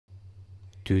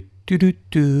All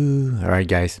right,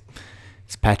 guys,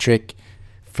 it's Patrick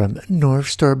from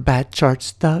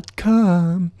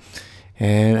NorthStarBatCharts.com,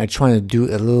 and I just want to do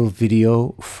a little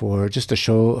video for just to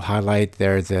show, highlight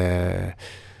there the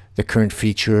current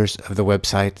features of the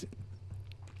website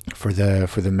for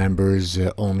the members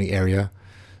only area.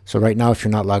 So right now, if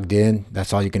you're not logged in,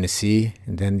 that's all you're going to see.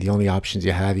 And then the only options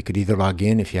you have, you could either log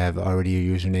in if you have already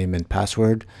a username and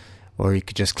password, or you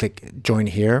could just click join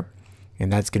here,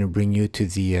 and that's going to bring you to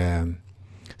the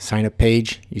sign up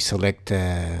page. You select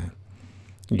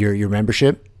your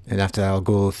membership, and after that, I'll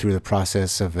go through the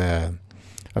process of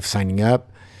signing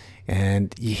up.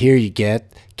 And here you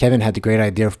get, Kevin had the great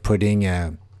idea of putting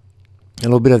a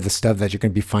little bit of the stuff that you're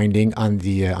going to be finding on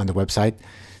the website.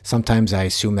 Sometimes I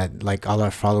assume that, like all our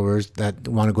followers that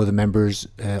want to go to the members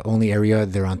only area,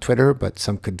 they're on Twitter, but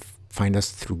some could find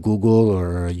us through Google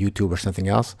or YouTube or something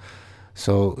else.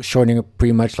 So showing up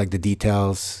pretty much like the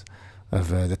details of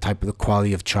the type of the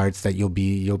quality of charts that you'll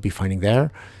be finding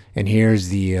there. And here's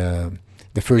the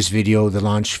first video, the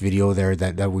launch video there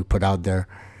that we put out there.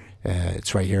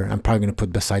 It's right here. I'm probably going to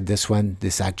put beside this one,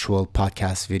 this actual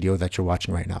podcast video that you're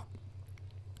watching right now.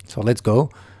 So let's go.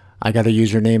 I got a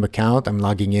username account. I'm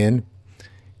logging in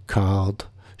called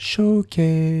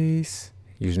Showcase.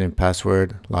 Username,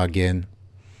 password, login.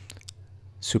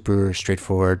 Super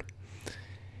straightforward.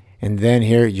 And then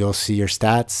here you'll see your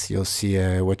stats. You'll see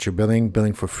what you're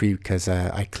billing for free because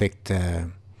I clicked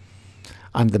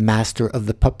I'm the master of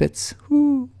the puppets.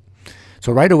 Woo.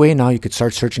 So right away now you could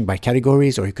start searching by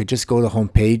categories, or you could just go to the home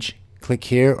page, click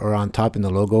here or on top in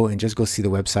the logo, and just go see the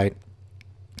website.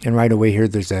 And right away here,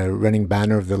 there's a running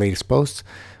banner of the latest posts,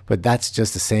 but that's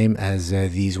just the same as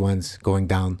these ones going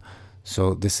down.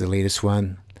 So this is the latest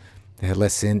one, the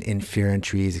lesson in fear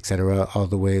entries, etc., all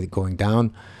the way going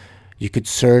down. You could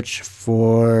search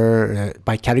for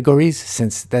by categories,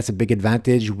 since that's a big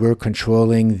advantage. We're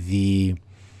controlling the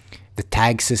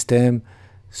tag system.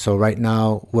 So right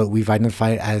now, what we've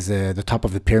identified as the top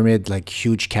of the pyramid, like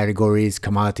huge categories: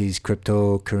 commodities,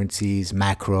 cryptocurrencies,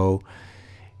 macro.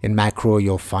 In macro,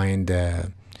 you'll find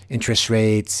interest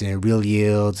rates, real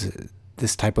yields,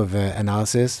 this type of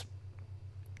analysis.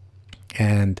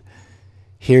 And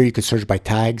here you could search by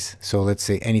tags. So let's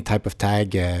say any type of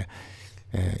tag,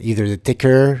 either the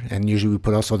ticker, and usually we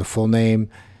put also the full name.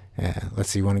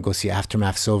 Let's say you want to go see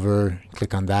Aftermath Silver,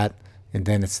 click on that, and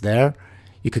then it's there.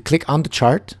 You could click on the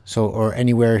chart, or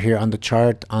anywhere here on the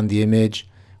chart, on the image.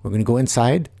 We're going to go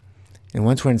inside, and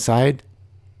once we're inside,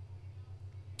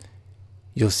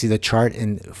 you'll see the chart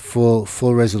in full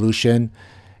resolution,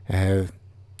 and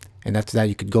after that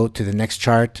you could go to the next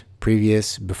chart,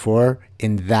 previous, before,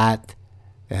 in that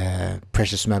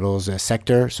precious metals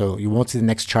sector. So you won't see the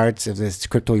next charts. If it's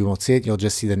crypto, you won't see it. You'll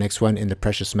just see the next one in the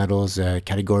precious metals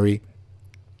category.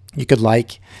 You could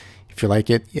like, if you like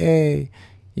it, yay.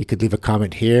 You could leave a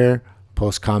comment here,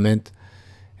 post comment.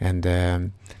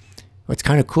 And what's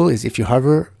kind of cool is if you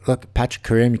hover, look, Patrick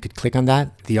Karim, you could click on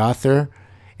that, the author,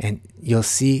 and you'll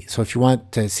see. So if you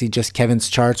want to see just Kevin's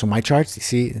charts or my charts, you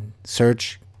see,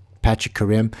 search Patrick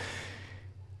Karim,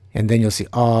 and then you'll see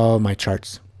all my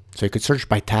charts. So you could search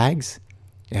by tags.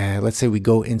 Let's say we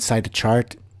go inside the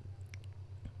chart,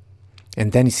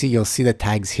 and then you'll see the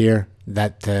tags here.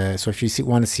 So if you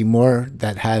want to see more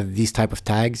that have these type of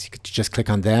tags, you could just click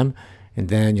on them, and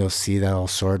then you'll see that I'll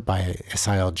sort by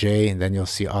SILJ, and then you'll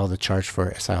see all the charts for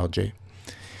SILJ.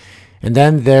 And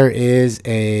then there is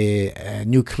a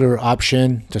nuclear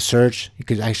option to search. You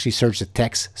could actually search the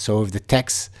text. So if the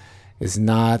text is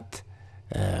not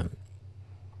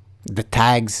the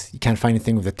tags, you can't find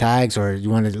anything with the tags, or you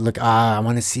want to look, I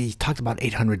want to see, he talked about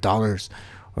 $800,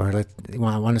 or I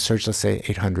want to search, let's say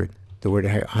 800. The word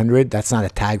 800, that's not a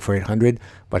tag for 800,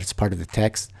 but it's part of the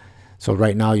text. So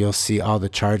right now you'll see all the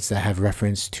charts that have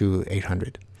reference to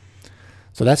 800.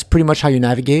 So that's pretty much how you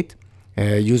navigate.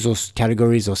 Use those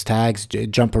categories, those tags,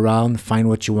 jump around, find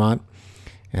what you want,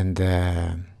 and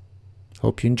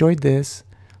hope you enjoyed this.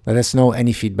 Let us know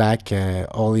any feedback.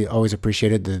 Always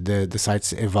appreciated. The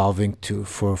site's evolving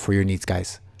for your needs,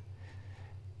 guys.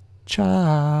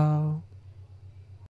 Ciao.